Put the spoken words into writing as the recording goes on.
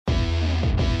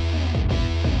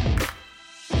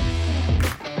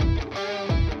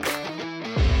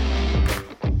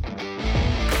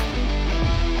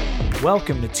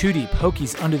Welcome to Too Deep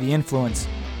Hokies Under the Influence.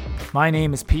 My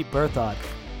name is Pete Berthod.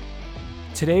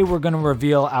 Today we're going to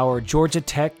reveal our Georgia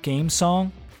Tech game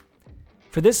song.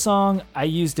 For this song, I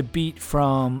used a beat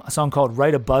from a song called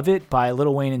Right Above It by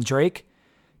Lil Wayne and Drake.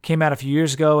 Came out a few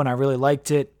years ago and I really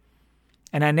liked it.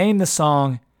 And I named the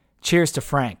song Cheers to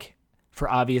Frank. For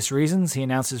obvious reasons, he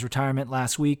announced his retirement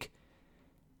last week.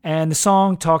 And the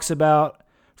song talks about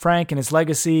Frank and his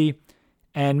legacy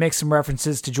and makes some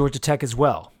references to Georgia Tech as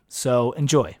well. So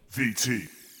enjoy. VT.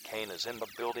 Kane is in the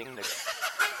building.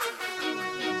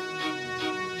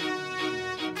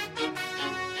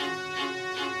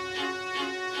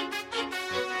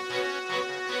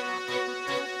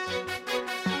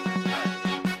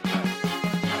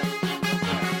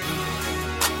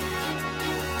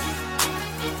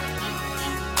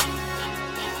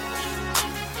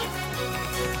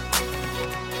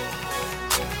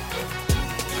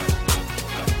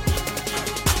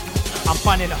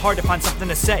 I'm finding it hard to find something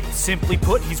to say. Simply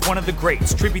put, he's one of the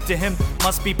greats. Tribute to him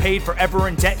must be paid, forever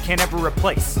in debt, can't ever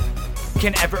replace,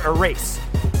 can ever erase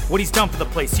what he's done for the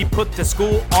place. He put the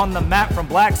school on the map from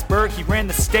Blacksburg. He ran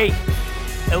the state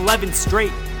 11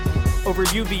 straight over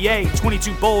UVA,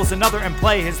 22 bowls, another in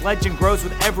play. His legend grows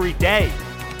with every day.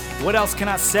 What else can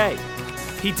I say?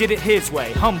 He did it his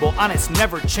way, humble, honest,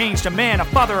 never changed. A man, a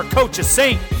father, a coach, a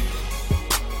saint.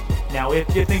 Now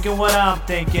if you're thinking what I'm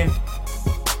thinking,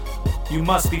 you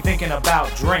must be thinking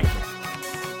about drink.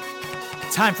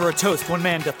 Time for a toast, one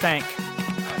man to thank.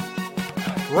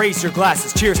 Raise your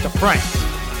glasses, cheers to Frank.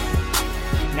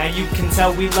 Now you can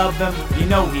tell we love him. You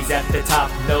know he's at the top.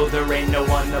 No, there ain't no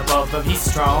one above him. He's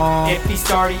strong. If he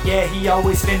started, yeah, he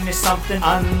always finished something.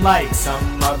 Unlike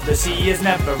some others, he has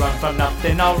never run from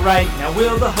nothing. Alright, now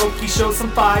will the Hokies show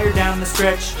some fire down the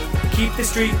stretch? Keep the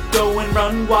streak going,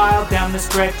 run wild down the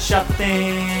stretch. I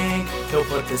think he'll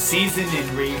put the season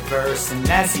in reverse, and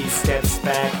as he steps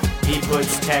back, he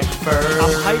puts Tech first.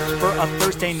 I'm hyped for a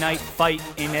Thursday night fight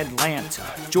in Atlanta.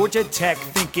 Georgia Tech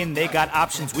thinking they got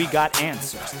options, we got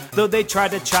answers. Though they try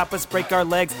to chop us, break our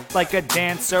legs like a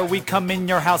dancer, we come in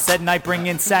your house at night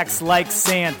bringing sacks like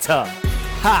Santa.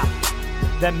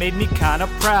 Ha! That made me kinda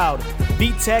proud.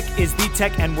 V-Tech is the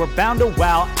Tech and we're bound to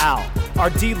wow out. Our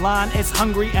D-line is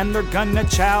hungry and they're gonna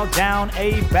chow down.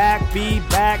 A back, B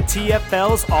back,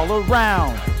 TFLs all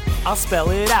around. I'll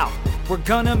spell it out. We're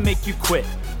gonna make you quit.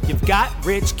 You've got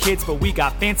rich kids, but we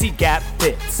got fancy Gap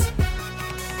fits.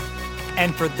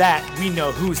 And for that, we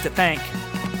know who's to thank.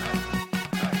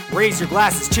 Raise your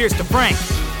glasses, cheers to Frank.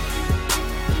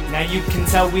 Now you can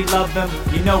tell we love him.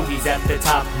 You know he's at the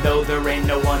top. No, there ain't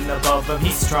no one above him.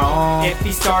 He's strong. If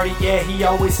he started, yeah, he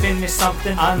always finished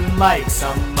something. Unlike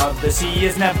some others, he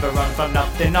has never run from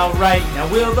nothing. Alright,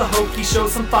 now will the Hokies show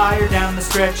some fire down the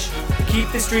stretch?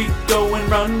 Keep the streak going,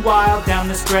 run wild down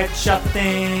the stretch. I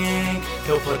think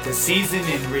he'll put the season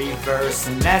in reverse,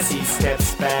 and as he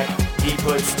steps back, he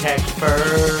puts Tech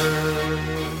first.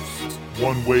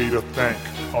 One way to thank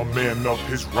a man of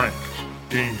his rank.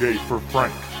 Game day for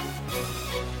Frank.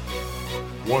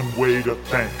 One way to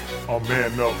thank a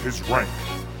man of his rank.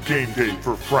 Game day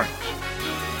for Frank.